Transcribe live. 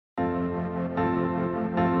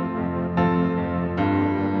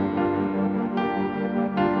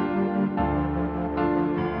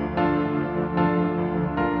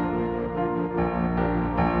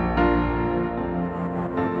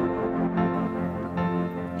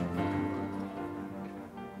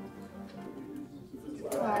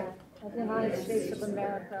United States of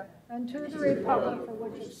America and to the republic for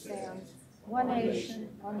which it stands, one nation,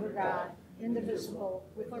 under God, indivisible,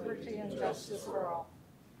 with liberty and justice for all.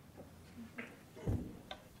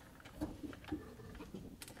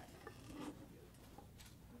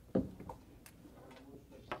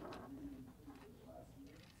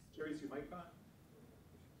 Jerry, is your mic on?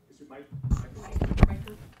 Is your mic?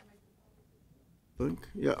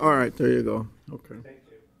 Yeah, all right, there you go. Okay. Thank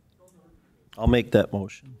you. I'll make that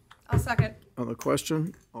motion. I'll second. On the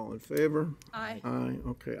question, all in favor? Aye. Aye,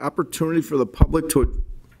 okay. Opportunity for the public to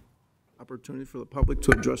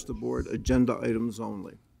address the board, agenda items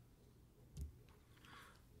only.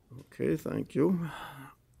 Okay, thank you.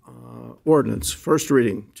 Ordinance, first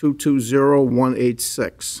reading,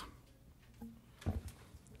 220186.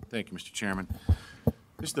 Thank you, Mr. Chairman.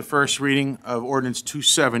 This is the first reading of ordinance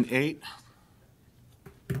 278.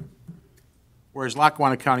 Whereas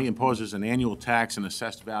Lackawanna County imposes an annual tax and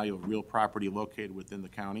assessed value of real property located within the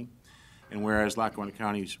county, and whereas Lackawanna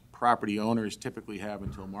County's property owners typically have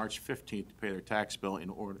until March 15th to pay their tax bill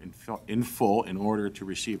in full in order to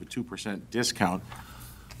receive a 2% discount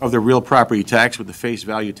of the real property tax with the face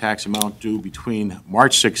value tax amount due between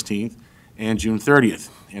March 16th and June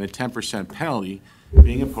 30th, and a 10% penalty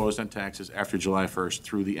being imposed on taxes after July 1st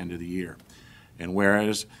through the end of the year. And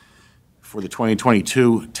whereas for the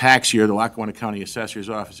 2022 tax year, the Lackawanna County Assessor's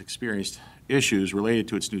Office experienced issues related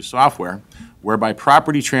to its new software, whereby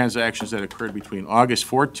property transactions that occurred between August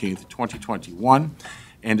 14th, 2021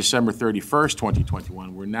 and December 31st,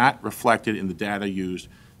 2021 were not reflected in the data used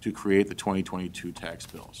to create the 2022 tax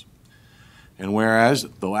bills. And whereas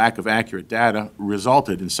the lack of accurate data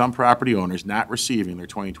resulted in some property owners not receiving their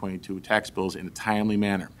 2022 tax bills in a timely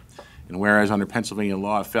manner. And whereas under Pennsylvania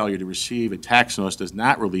law, failure to receive a tax notice does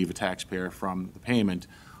not relieve a taxpayer from the payment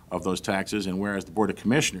of those taxes, and whereas the Board of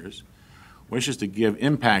Commissioners wishes to give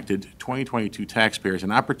impacted 2022 taxpayers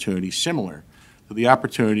an opportunity similar to the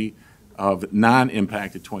opportunity of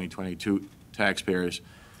non-impacted 2022 taxpayers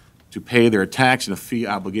to pay their tax and fee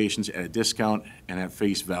obligations at a discount and at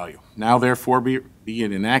face value. Now therefore be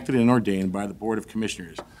it enacted and ordained by the Board of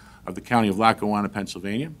Commissioners of the County of Lackawanna,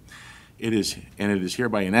 Pennsylvania. It is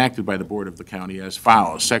hereby enacted by the Board of the County as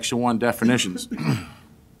follows. Section 1, definitions.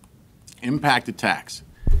 Impacted tax.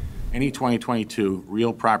 Any 2022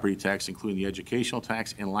 real property tax, including the educational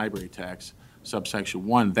tax and library tax, subsection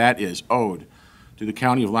 1, that is owed to the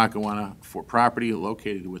County of Lackawanna for property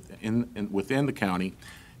located within the county,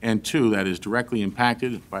 and 2, that is directly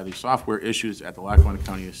impacted by the software issues at the Lackawanna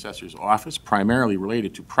County Assessor's Office, primarily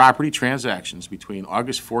related to property transactions between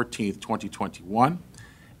August 14th, 2021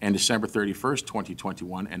 and December 31st,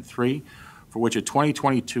 2021, and 3, for which a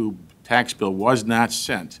 2022 tax bill was not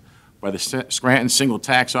sent by the Scranton Single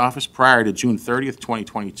Tax Office prior to June 30th,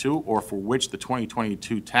 2022, or for which the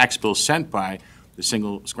 2022 tax bill sent by the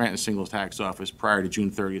Scranton Single Tax Office prior to June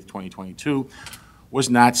 30th, 2022, was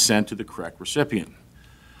not sent to the correct recipient.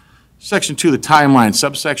 Section 2, the timeline,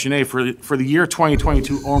 subsection A, for the year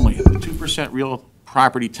 2022 only, the 2% real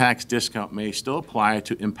property tax discount may still apply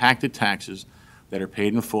to impacted taxes that are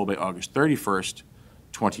paid in full by August 31st,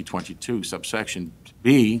 2022. Subsection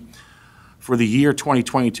B, for the year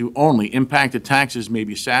 2022 only, impacted taxes may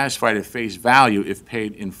be satisfied at face value if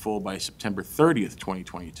paid in full by September 30th,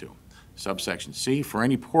 2022. Subsection C, for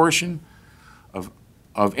any portion of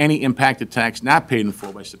any impacted tax not paid in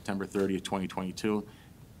full by September 30th, 2022,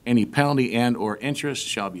 any penalty and or interest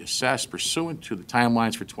shall be assessed pursuant to the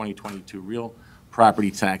timelines for 2022 real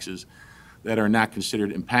property taxes that are not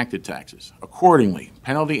considered impacted taxes. Accordingly,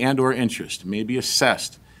 penalty and or interest may be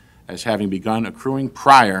assessed as having begun accruing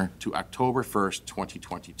prior to October 1st,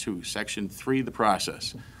 2022. Section 3, the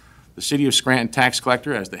process. The City of Scranton tax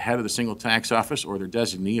collector, as the head of the single tax office or their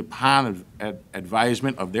designee, upon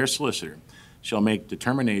advisement of their solicitor, shall make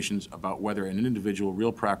determinations about whether an individual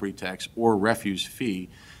real property tax or refuse fee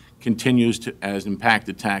continues as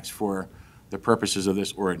impacted tax for the purposes of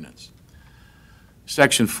this ordinance.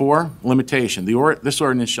 Section 4, limitation. This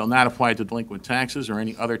ordinance shall not apply to delinquent taxes or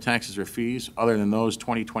any other taxes or fees other than those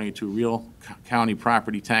 2022 real county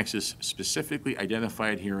property taxes specifically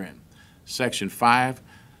identified herein. Section 5,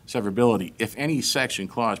 severability. If any section,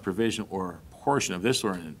 clause, provision, or portion of this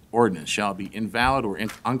ordinance shall be invalid or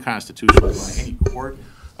unconstitutional by any court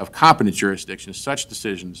of competent jurisdiction, such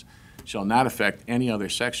decisions shall not affect any other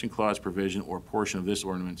section, clause, provision, or portion of this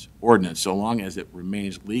ordinance, so long as it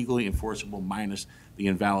remains legally enforceable minus the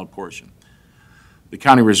invalid portion. The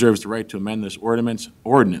county reserves the right to amend this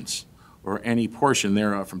ordinance or any portion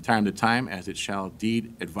thereof from time to time as it shall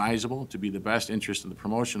deem advisable to be the best interest in the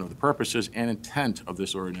promotion of the purposes and intent of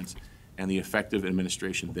this ordinance and the effective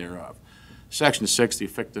administration thereof. Section 6, the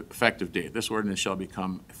effective date. This ordinance shall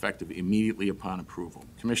become effective immediately upon approval.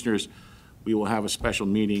 Commissioners, we will have a special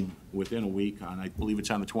meeting within a week on, I believe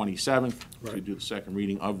it's on the 27th, to do the second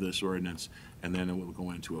reading of this ordinance, and then it will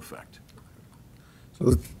go into effect. So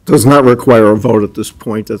it does not require a vote at this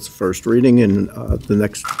point. That's the first reading, and the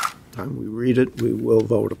next time we read it, we will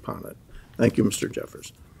vote upon it. Thank you, Mr.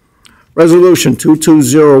 Jeffers. Resolution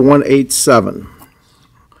 220187,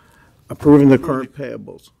 approving the current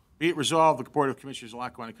payables. Be it resolved, the Board of Commissioners of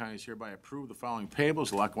Lackawanna County is hereby approve the following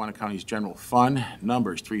payables. The Lackawanna County's General Fund,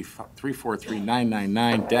 numbers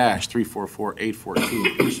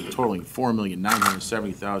 343-999-344-842, totaling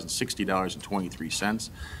 $4,970,060.23.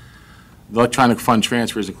 The electronic fund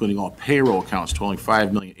transfers, including all payroll accounts, totaling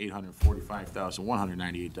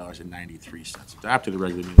 $5,845,198.93. Adopted the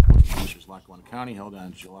regular meeting of the Board of Commissioners of Lackawanna County held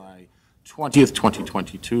on July 20th,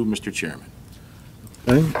 2022. Mr. Chairman.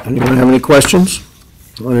 Okay, anyone have any questions?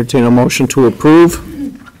 I'll entertain a motion to approve.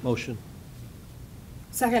 Motion.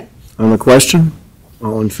 Second. On the question,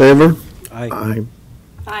 all in favor? Aye. Aye.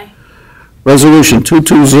 Aye. Resolution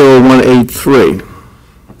 220183.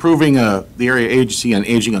 Approving the Area Agency on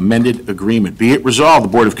Aging amended agreement. Be it resolved, the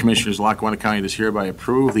Board of Commissioners of Lackawanna County does hereby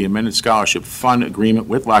approve the amended scholarship fund agreement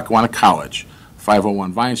with Lackawanna College,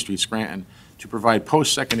 501 Vine Street, Scranton, to provide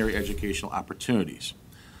post-secondary educational opportunities.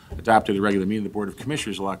 Adopted at the regular meeting of the Board of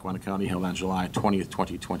Commissioners of Lackawanna County held on July 20th,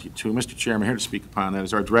 2022. Mr. Chairman, here to speak upon that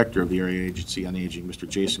is our Director of the Area Agency on Aging, Mr.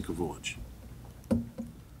 Jason Kavulich.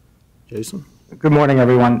 Jason? Good morning,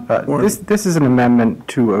 everyone. Morning. This is an amendment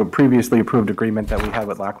to a previously approved agreement that we had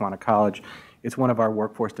with Lackawanna College. It's one of our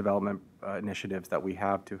workforce development initiatives that we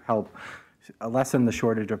have to help lessen the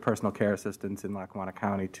shortage of personal care assistants in Lackawanna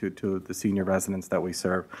County to the senior residents that we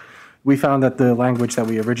serve. We found that the language that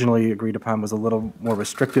we originally agreed upon was a little more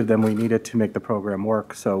restrictive than we needed to make the program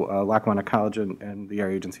work. So Lackawanna College and the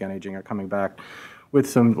Area Agency on Aging are coming back with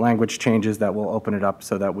some language changes that will open it up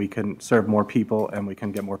so that we can serve more people and we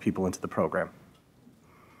can get more people into the program.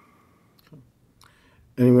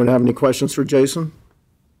 Anyone have any questions for Jason?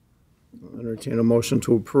 I'll entertain a motion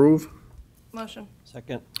to approve. Motion.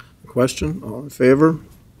 Second. Question, all in favor?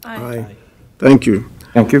 Aye. Thank you.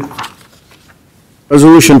 Thank you.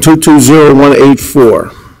 Resolution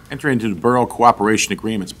 220184. Enter into the borough cooperation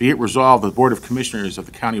agreements. Be it resolved, the Board of Commissioners of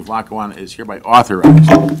the County of Lackawanna is hereby authorized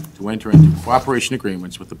to enter into cooperation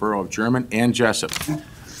agreements with the Borough of German and Jessup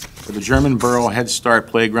for the German Borough Head Start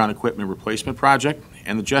Playground Equipment Replacement Project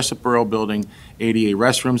and the Jessup Borough Building ADA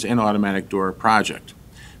Restrooms and Automatic Door Project.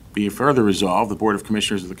 Be it further resolved, the Board of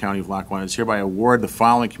Commissioners of the County of Lackawanna is hereby award the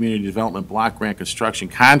following community development block grant construction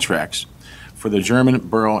contracts for the German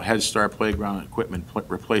Borough Head Start Playground Equipment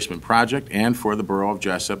Replacement Project and for the Borough of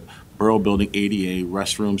Jessup Borough Building ADA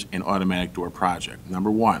Restrooms and Automatic Door Project.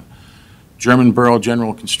 Number one, German Borough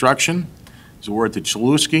General Construction is awarded to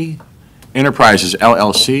Chalewski Enterprises,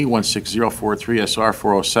 LLC, 16043 SR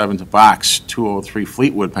 407 Box 203,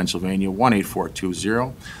 Fleetwood, Pennsylvania,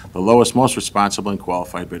 18420. The lowest, most responsible, and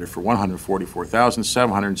qualified bidder for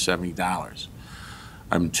 $144,770.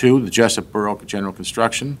 Item 2, the Jessup Borough General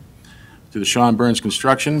Construction to the Sean Burns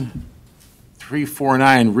Construction,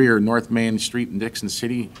 349 Rear North Main Street in Dixon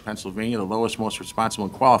City, Pennsylvania. The lowest, most responsible,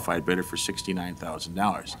 and qualified bidder for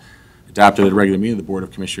 $69,000. Adopted at a regular meeting of the Board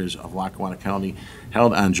of Commissioners of Lackawanna County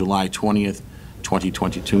held on July 20th,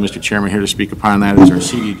 2022. Mr. Chairman, here to speak upon that is our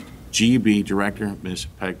CDGB Director, Ms.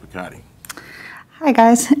 Peg Picotti. Hi,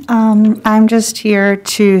 guys. I'm just here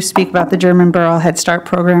to speak about the German Borough Head Start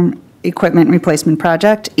Program Equipment Replacement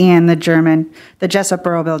Project and the Jessup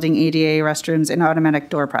Borough Building ADA Restrooms and Automatic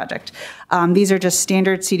Door Project. These are just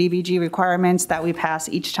standard CDBG requirements that we pass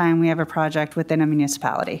each time we have a project within a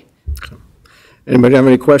municipality. Anybody have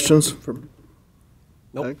any questions?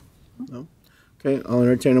 Nope. Peg? No? Okay, I'll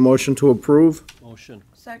entertain a motion to approve. Motion.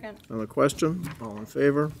 Second. On the question, all in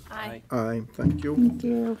favor? Aye. Aye, thank you. Thank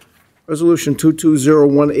you. Resolution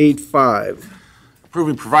 220185.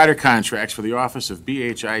 Approving provider contracts for the Office of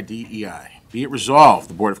BHIDEI. Be it resolved,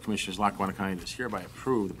 the Board of Commissioners of Lackawanna County does hereby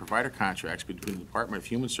approve the provider contracts between the Department of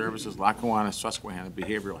Human Services, Lackawanna, Susquehanna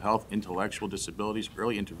Behavioral Health, Intellectual Disabilities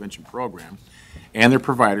Early Intervention Program, and their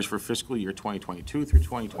providers for fiscal year 2022 through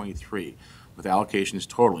 2023, with allocations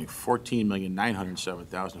totaling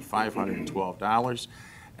 $14,907,512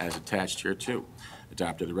 as attached here too.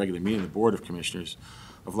 Adopted at the regular meeting of the Board of Commissioners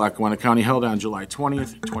of Lackawanna County held on July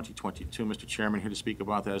 20th, 2022. Mr. Chairman, here to speak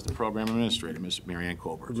about that is the Program Administrator, Ms. Mary Ann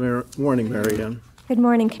Colbert. Morning, Mary Ann. Good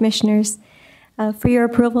morning, Commissioners. For your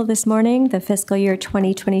approval this morning, the fiscal year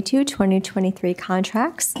 2022-2023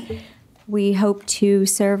 contracts. We hope to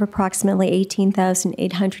serve approximately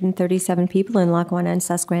 18,837 people in Lackawanna and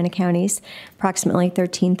Susquehanna counties. Approximately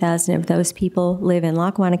 13,000 of those people live in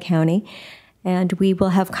Lackawanna County. And we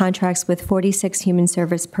will have contracts with 46 human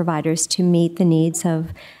service providers to meet the needs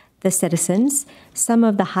of the citizens. Some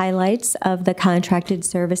of the highlights of the contracted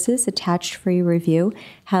services attached for your review: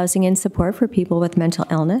 housing and support for people with mental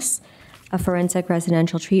illness, a forensic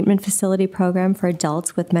residential treatment facility program for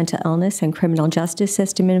adults with mental illness and criminal justice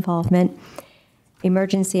system involvement,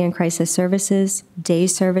 emergency and crisis services, day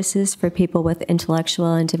services for people with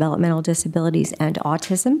intellectual and developmental disabilities and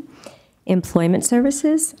autism, employment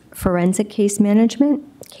services, forensic case management,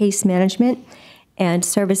 and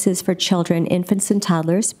services for children, infants and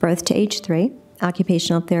toddlers, birth to age 3,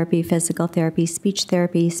 occupational therapy, physical therapy, speech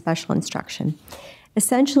therapy, special instruction.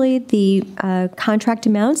 Essentially, the contract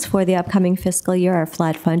amounts for the upcoming fiscal year are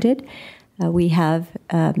flat funded. We have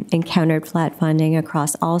encountered flat funding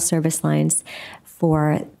across all service lines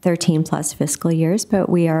for 13-plus fiscal years, but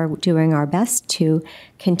we are doing our best to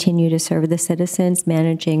continue to serve the citizens,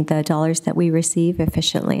 managing the dollars that we receive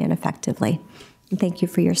efficiently and effectively. And thank you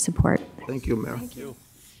for your support. Thank you, Mayor. Thank you.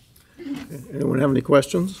 Okay. Anyone have any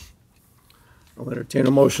questions? I'll entertain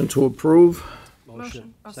a motion to approve.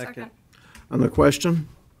 Motion. Second. On the question?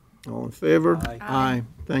 All in favor? Aye. Aye.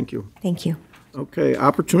 Thank you. Thank you. Okay,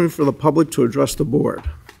 opportunity for the public to address the board.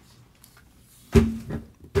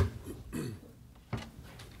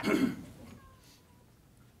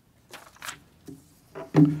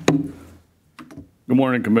 Good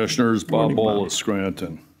morning, Commissioners. Bob Ball of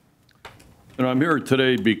Scranton. And I'm here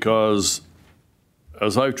today because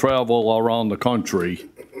as I travel around the country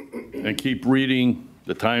and keep reading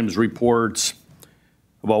the Times reports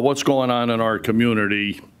about what's going on in our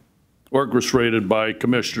community, orchestrated by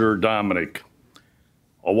Commissioner Domenick.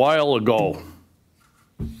 A while ago,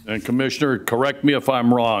 and Commissioner, correct me if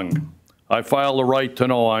I'm wrong, I filed a right to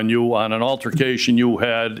know on you on an altercation you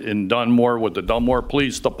had in Dunmore with the Dunmore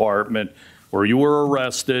Police Department, where you were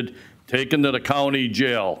arrested, taken to the county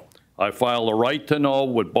jail. I filed a right to know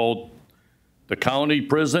with both the county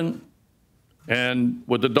prison and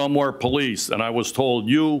with the Dunmore Police, and I was told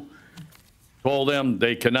you told them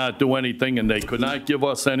they cannot do anything and they could not give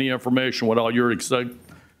us any information without your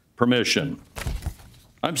permission.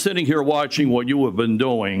 I'm sitting here watching what you have been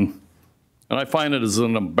doing, and I find it as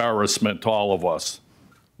an embarrassment to all of us.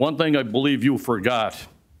 One thing I believe you forgot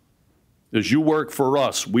is you work for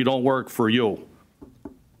us, we don't work for you.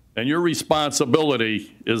 And your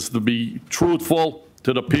responsibility is to be truthful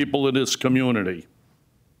to the people in this community.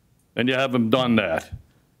 And you haven't done that.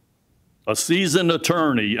 A seasoned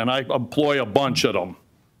attorney, and I employ a bunch of them,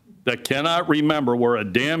 that cannot remember where a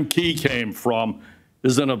damn key came from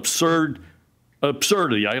is an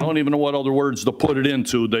absurdity. I don't even know what other words to put it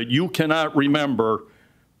into, that you cannot remember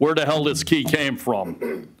where the hell this key came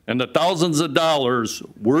from. And the thousands of dollars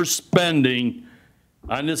we're spending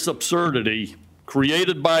on this absurdity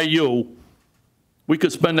created by you, we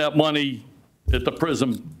could spend that money at the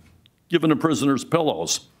prison, giving the prisoners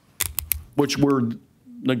pillows, which we're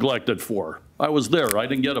neglected for. I was there, I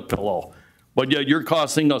didn't get a pillow. But yet you're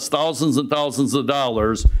costing us thousands and thousands of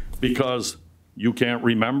dollars because you can't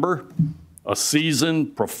remember? A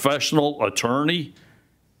seasoned professional attorney?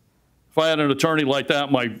 If I had an attorney like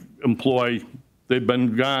that, my employee, they've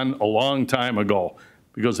been gone a long time ago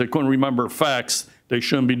because they couldn't remember facts. They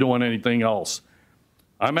shouldn't be doing anything else.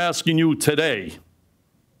 I'm asking you today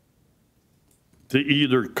to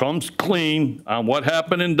either come clean on what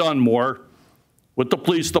happened in Dunmore with the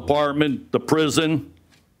police department, the prison,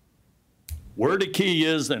 where the key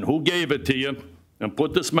is and who gave it to you, and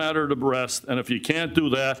put this matter to rest. And if you can't do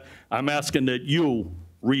that, I'm asking that you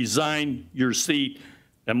resign your seat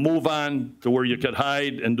and move on to where you could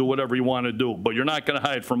hide and do whatever you want to do. But you're not going to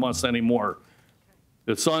hide from us anymore.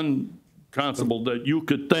 It's unconceivable that you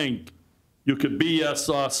could think you could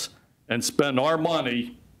BS us and spend our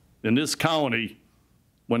money in this county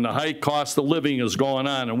when the high cost of living is going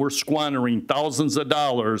on and we're squandering thousands of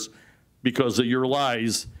dollars because of your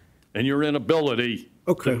lies and your inability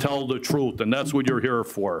to tell the truth, and that's what you're here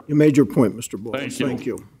for. You made your point, Mr. Bowles. Thank you. Thank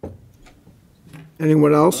you.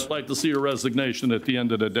 Anyone else? I'd like to see a resignation at the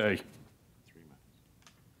end of the day.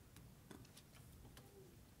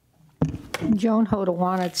 Joan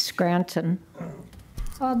Hodawana, Scranton.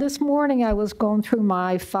 This morning I was going through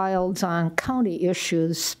my files on county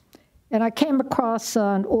issues, and I came across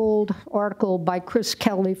an old article by Chris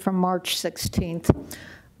Kelly from March 16th,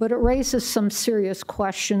 but it raises some serious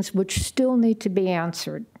questions which still need to be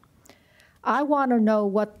answered. I want to know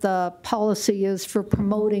what the policy is for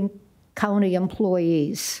promoting county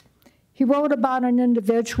employees. He wrote about an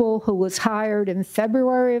individual who was hired in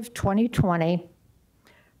February of 2020,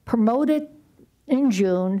 promoted in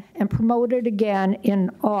June, and promoted again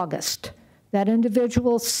in August. That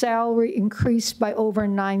individual's salary increased by over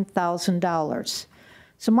 $9,000.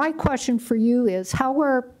 So my question for you is, how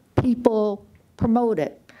are people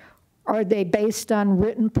promoted? Are they based on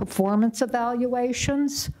written performance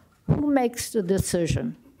evaluations? Who makes the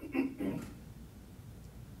decision?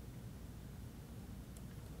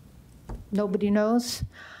 Nobody knows?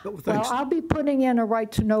 Well, I'll be putting in a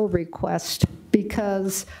right-to-know request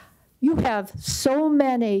because you have so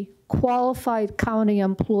many qualified county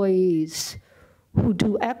employees who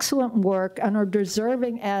do excellent work and are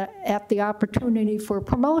deserving at the opportunity for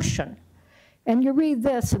promotion. And you read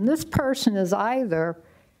this, and this person is either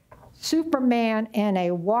Superman and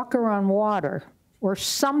a walker on water, or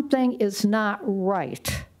something is not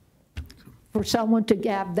right for someone to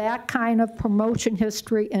have that kind of promotion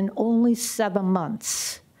history in only 7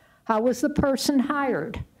 months. How was the person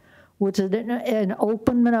hired? Was it an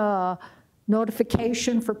open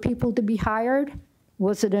notification for people to be hired?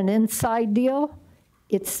 Was it an inside deal?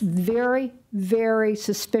 It's very, very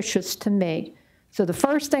suspicious to me. So the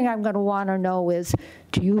first thing I'm going to want to know is,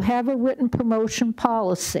 do you have a written promotion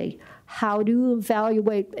policy? How do you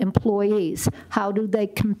evaluate employees? How do they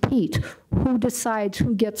compete? Who decides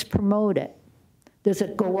who gets promoted? Does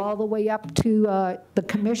it go all the way up to the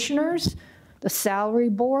commissioners, the salary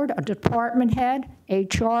board, a department head,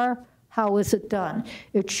 HR? How is it done?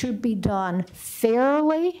 It should be done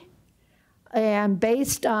fairly and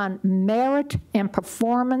based on merit and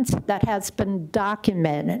performance that has been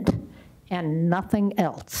documented and nothing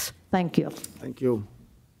else. Thank you. Thank you.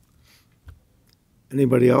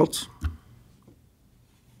 Anybody else?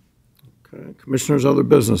 Okay, Commissioners, other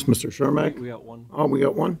business. Mr. Chermak? We got one. Oh, we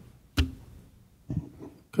got one?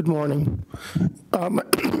 Good morning.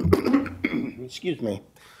 Excuse me.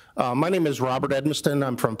 My name is Robert Edmiston.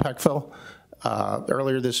 I'm from Peckville.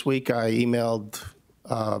 Earlier this week, I emailed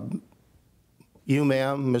you,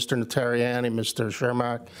 ma'am, Mr. Notarianni, Mr.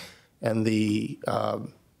 Chermak, and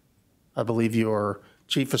I believe your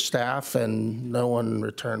chief of staff, and no one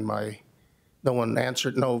returned my, no one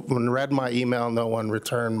answered, no one read my email, no one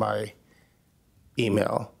returned my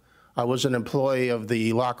email. I was an employee of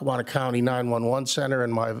the Lackawanna County 911 Center,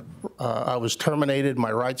 and I was terminated,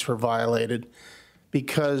 my rights were violated,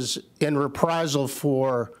 because in reprisal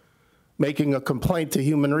for making a complaint to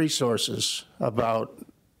Human Resources about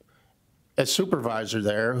a supervisor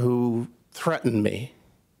there who threatened me.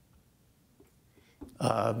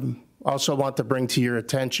 Also want to bring to your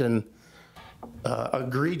attention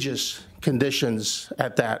egregious conditions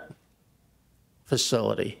at that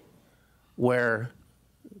facility where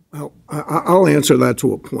Well, I'll answer that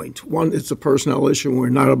to a point. One, it's a personnel issue, and we're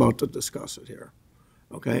not about to discuss it here.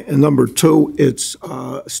 Okay? And number two, it's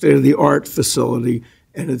a state-of-the-art facility,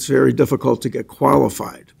 and it's very difficult to get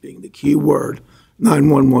qualified, being the key word,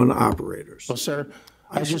 911 operators. Well, sir,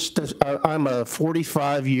 I'm a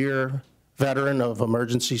 45-year veteran of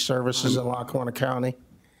emergency services in Lackawanna County.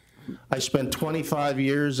 I spent 25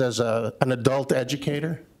 years as an adult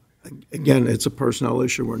educator. Again, it's a personnel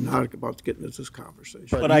issue. We're not about to get into this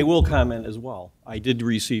conversation. But I will comment as well. I did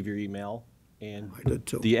receive your email, and I did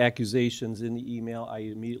too. the accusations in the email, I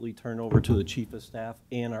immediately turned over to the chief of staff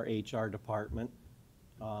and our HR department,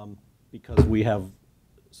 because we have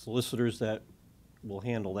solicitors that will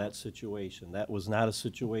handle that situation. That was not a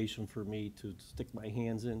situation for me to stick my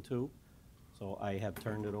hands into, so I have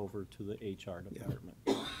turned it over to the HR department.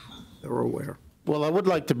 They're aware. Well, I would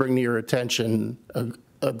like to bring to your attention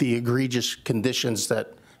the egregious conditions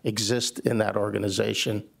that exist in that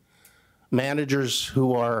organization. Managers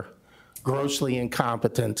who are grossly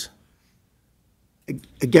incompetent.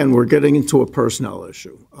 Again, we're getting into a personnel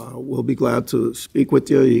issue. We'll be glad to speak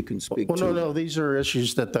with you. You can speak to. Well, no, these are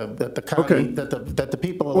issues that the county, Okay. that the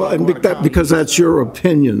people of Well, and Lackawanna County. because that's your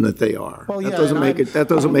opinion that they are. Well, yeah, That doesn't and make it, that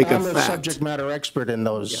doesn't make it I'm a fact. subject matter expert in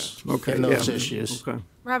those, Okay, in those yeah. issues. Okay.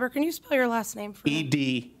 Robert, can you spell your last name for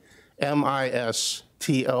me?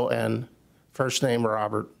 Edmiston, first name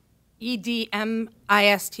Robert.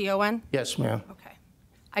 Edmiston? Yes, ma'am. Okay.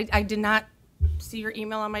 I did not see your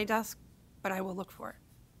email on my desk, but I will look for it.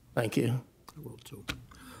 Thank you. I will too.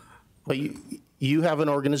 But you have an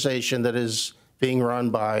organization that is being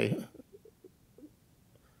run by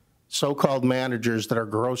so-called managers that are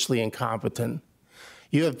grossly incompetent.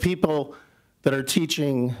 You have people that are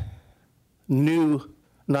teaching new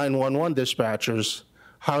 911 dispatchers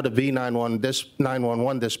how to be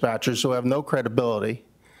 911 dispatchers who have no credibility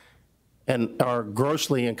and are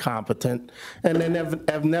grossly incompetent, and then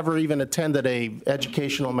have never even attended a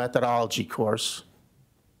educational methodology course.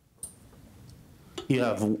 You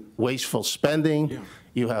have wasteful spending.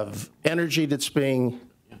 You have energy that's being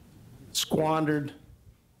squandered.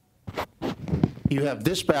 You have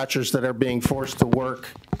dispatchers that are being forced to work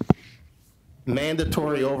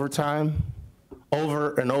mandatory overtime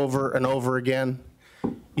over and over and over again.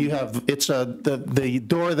 You have, the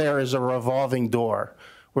door there is a revolving door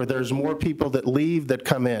where there's more people that leave that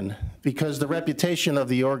come in because the reputation of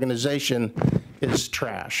the organization is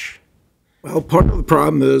trash. Well, part of the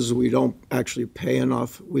problem is we don't actually pay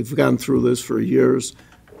enough. We've gone through this for years,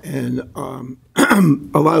 and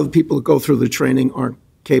a lot of the people that go through the training aren't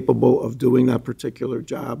capable of doing that particular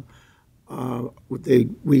job.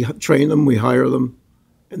 We train them, we hire them,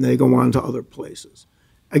 and they go on to other places.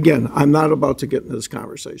 Again, I'm not about to get into this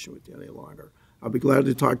conversation with you any longer. I'll be glad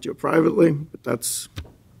to talk to you privately, but that's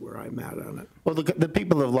where I'm at on it. Well, the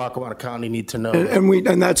people of Lackawanna County need to know.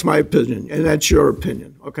 And that's my opinion, and that's your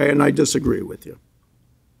opinion, okay? And I disagree with you.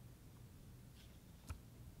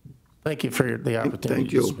 Thank you for the opportunity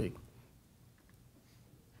to speak.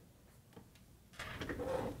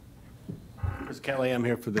 Chris Kelly, I'm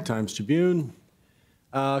here for the Times Tribune.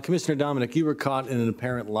 Commissioner Domenick, you were caught in an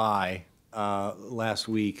apparent lie last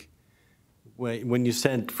week when you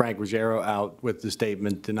sent Frank Ruggiero out with the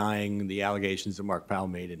statement denying the allegations that Mark Powell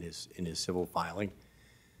made in his civil filing.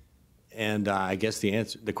 And I guess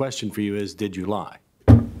the question for you is, did you lie?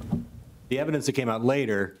 The evidence that came out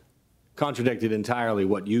later contradicted entirely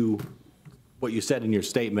what you said in your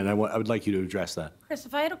statement. I would like you to address that. Chris,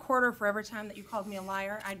 if I had a quarter for every time that you called me a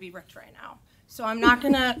liar, I'd be rich right now. So I'm not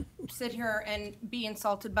going to sit here and be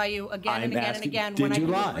insulted by you again and again and again when I can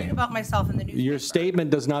read about myself in the newspaper. Your statement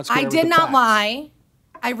does not square with the I did not facts. lie.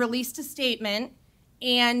 I released a statement,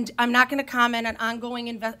 and I'm not going to comment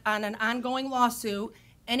on an ongoing lawsuit.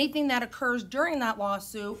 Anything that occurs during that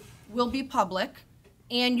lawsuit will be public,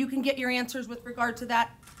 and you can get your answers with regard to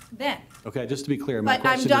that then. Okay, just to be clear, my But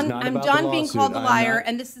I'm question is done. not I'm about done the being lawsuit. called a I'm liar, not-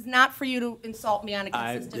 and this is not for you to insult me on a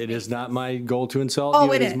consistent basis. It is not my goal to insult Oh,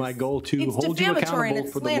 you. it It is is. my goal to It's hold you defamatory and accountable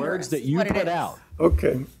it's for the words that you slanderous, what it put is. out.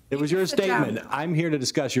 Okay. It was your Good job. statement. I'm here to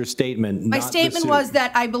discuss your statement, My not the statement suit. was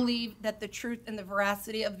that I believe that the truth and the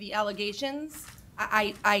veracity of the allegations,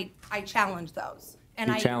 I challenge those. And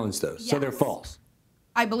You I challenged those, so they're Yes. false.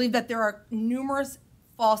 I believe that there are numerous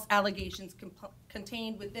false allegations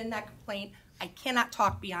contained within that complaint. I cannot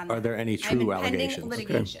talk beyond that. Are there any I'm in true pending allegations?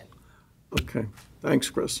 litigation. Okay. Thanks,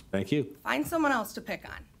 Chris. Thank you. Find someone else to pick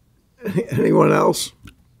on. Anyone else?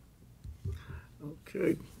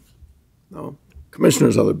 Okay. No.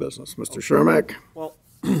 Commissioner's other business. Mr. Chermak? Well,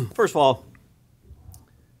 first of all,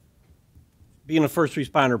 being a first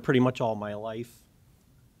responder pretty much all my life,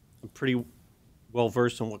 I'm pretty well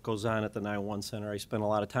versed in what goes on at the 911 Center. I spend a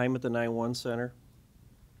lot of time at the 911 Center.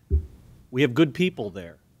 We have good people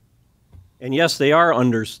there. And yes, they are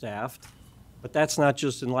understaffed, but that's not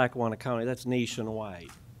just in Lackawanna County, that's nationwide.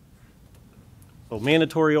 So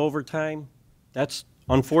mandatory overtime, that's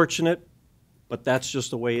unfortunate, but that's just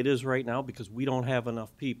the way it is right now because we don't have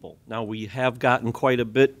enough people. Now, we have gotten quite a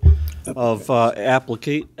bit of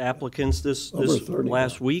applicants this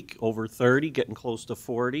last week, over 30, getting close to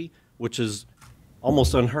 40, which is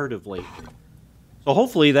almost unheard of lately. So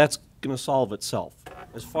hopefully that's going to solve itself.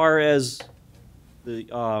 As far as the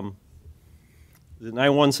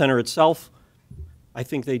 911 Center itself, I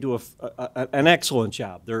think they do an excellent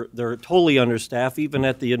job. They're totally understaffed, even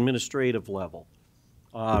at the administrative level.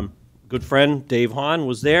 Good friend Dave Hahn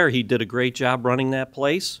was there. He did a great job running that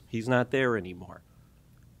place. He's not there anymore.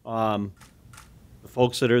 The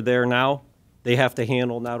folks that are there now, they have to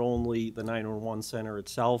handle not only the 911 Center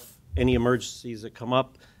itself, any emergencies that come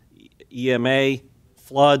up, EMA,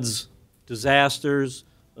 floods, disasters,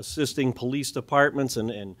 assisting police departments,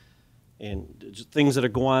 and things that are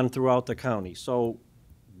going on throughout the county. So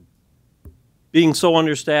being so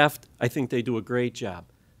understaffed, I think they do a great job.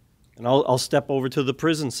 And I'll step over to the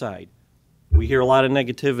prison side. We hear a lot of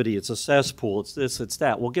negativity. It's a cesspool. It's this, it's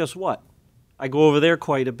that. Well, guess what? I go over there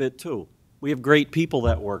quite a bit, too. We have great people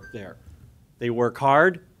that work there. They work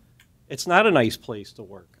hard. It's not a nice place to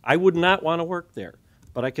work. I would not want to work there.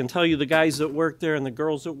 But I can tell you the guys that work there and the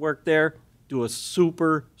girls that work there do a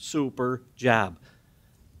super, super job.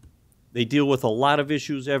 They deal with a lot of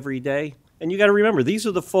issues every day. And you got to remember, these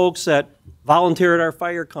are the folks that volunteer at our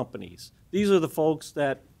fire companies. These are the folks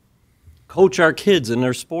that coach our kids in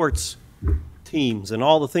their sports teams and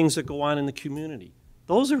all the things that go on in the community.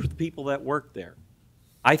 Those are the people that work there.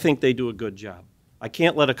 I think they do a good job. I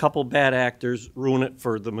can't let a couple bad actors ruin it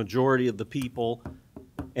for the majority of the people.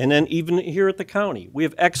 And then even here at the county, we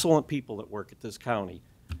have excellent people that work at this county.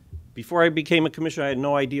 Before I became a commissioner, I had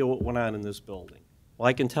no idea what went on in this building. Well,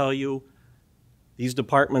 I can tell you, These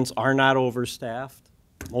departments are not overstaffed.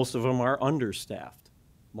 Most of them are understaffed.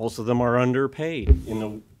 Most of them are underpaid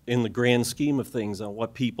in the grand scheme of things on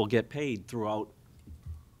what people get paid throughout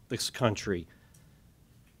this country.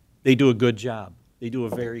 They do a good job. They do a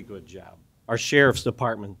very good job. Our sheriff's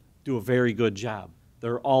department do a very good job.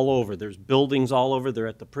 They're all over. There's buildings all over. They're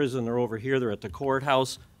at the prison. They're over here. They're at the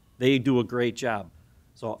courthouse. They do a great job.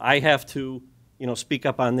 So I have to, speak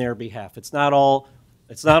up on their behalf. It's not all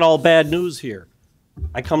bad news here.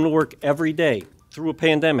 I come to work every day. Through a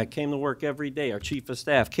pandemic, came to work every day. Our chief of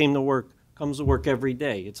staff comes to work every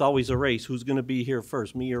day. It's always a race. Who's going to be here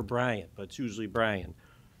first, me or Brian? But it's usually Brian.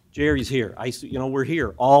 Jerry's here. We're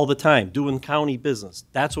here all the time doing county business.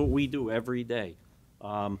 That's what we do every day.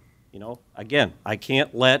 Again, I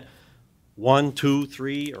can't let 1, 2,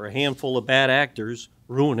 3, or a handful of bad actors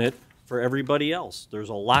ruin it for everybody else. There's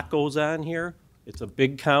a lot goes on here. It's a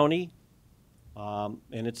big county, and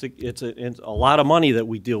it's a lot of money that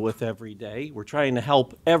we deal with every day. We're trying to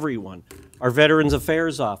help everyone. Our Veterans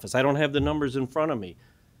Affairs Office, I don't have the numbers in front of me.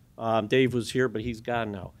 Dave was here, but he's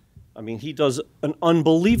gone now. I mean, he does an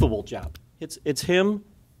unbelievable job. It's him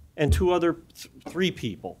and three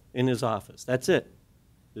people in his office. That's it.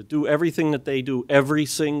 To do everything that they do every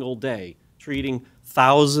single day, treating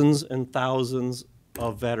thousands and thousands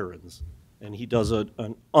of veterans. And he does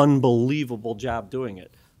an unbelievable job doing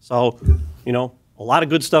it. So, a lot of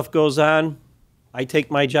good stuff goes on. I take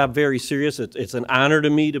my job very serious. It's an honor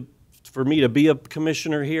for me to be a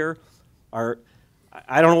commissioner here. I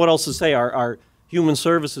don't know what else to say. Our Human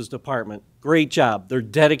Services Department, great job. They're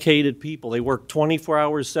dedicated people. They work 24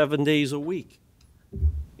 hours, 7 days a week.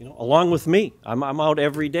 Along with me. I'm out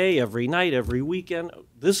every day, every night, every weekend.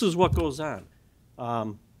 This is what goes on.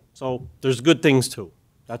 So there's good things too.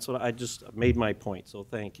 That's what I just made my point, so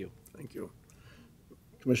thank you. Thank you.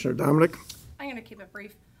 Commissioner Domenick? I'm going to keep it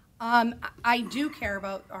brief. I do care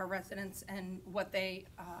about our residents and what they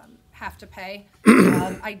have to pay.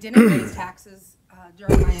 I didn't raise taxes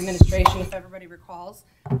during my administration, if everybody recalls.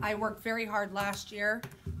 I worked very hard last year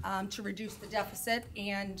to reduce the deficit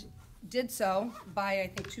and did so by, I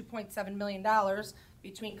think, $2.7 million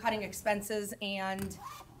between cutting expenses and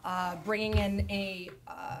bringing in a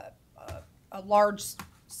large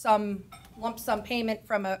lump sum payment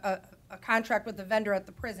from a contract with the vendor at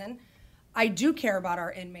the prison. I do care about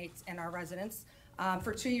our inmates and our residents.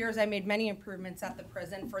 For 2 years, I made many improvements at the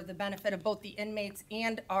prison for the benefit of both the inmates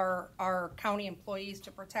and our county employees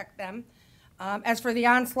to protect them. As for the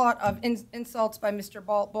onslaught of insults by Mr.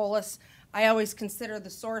 Bolus, I always consider the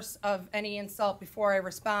source of any insult before I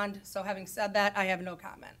respond. So having said that, I have no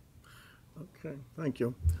comment. Okay, thank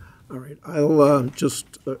you. All right, I'll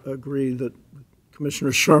just agree that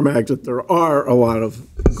Commissioner Chermak, that there are a lot of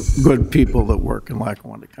good people that work in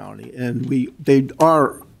Lackawanna County, and they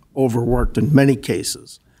are overworked in many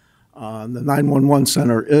cases. The 911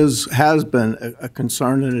 center has been a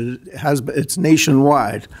concern, and it's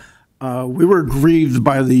nationwide. We were grieved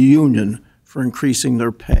by the union for increasing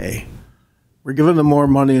their pay. We're giving them more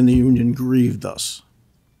money, and the union grieved us.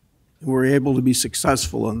 We were able to be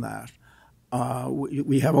successful in that.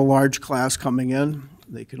 We have a large class coming in.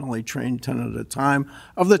 They can only train 10 at a time.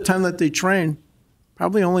 Of the 10 that they train,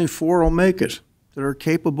 probably only 4 will make it that are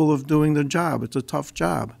capable of doing the job. It's a tough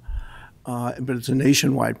job, but it's a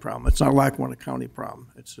nationwide problem. It's not a Lackawanna County problem.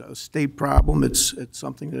 It's a state problem. It's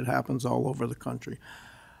something that happens all over the country.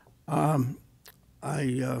 Again,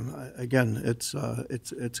 it's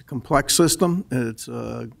a complex system. It's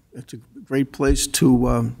a great place to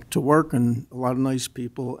work, and a lot of nice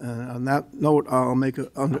people. And on that note, I'll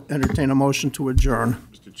entertain a motion to adjourn.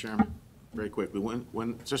 Mr. Chairman, very quickly,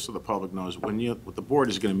 when just so the public knows, when the board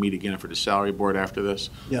is going to meet again for the salary board after this.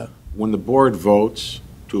 Yeah. When the board votes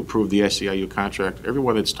to approve the SEIU contract,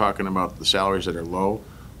 everyone that's talking about the salaries that are low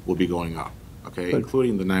will be going up. Okay,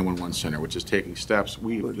 including the 911 center, which is taking steps.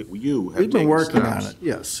 We've been working on it.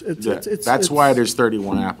 Yes, that's why there's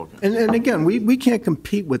 31 applicants. And again, we can't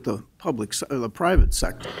compete with the private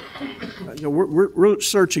sector. We're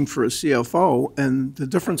searching for a CFO, and the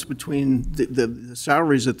difference between the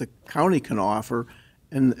salaries that the county can offer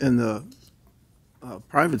and the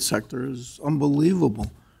private sector is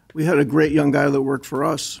unbelievable. We had a great young guy that worked for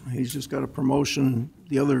us. He's just got a promotion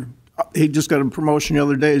He just got a promotion the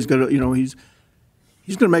other day. He's got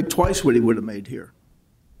he's going to make twice what he would have made here.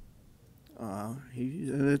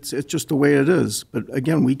 It's just the way it is. But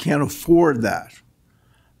again, we can't afford that,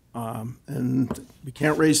 and we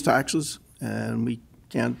can't raise taxes, and we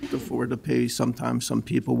can't afford to pay sometimes some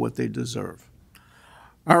people what they deserve.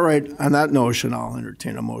 All right. On that notion, I'll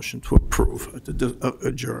entertain a motion to approve, to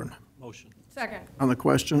adjourn. Motion. Second. On the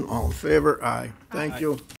question, all in favor? Aye. Thank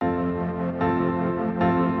you.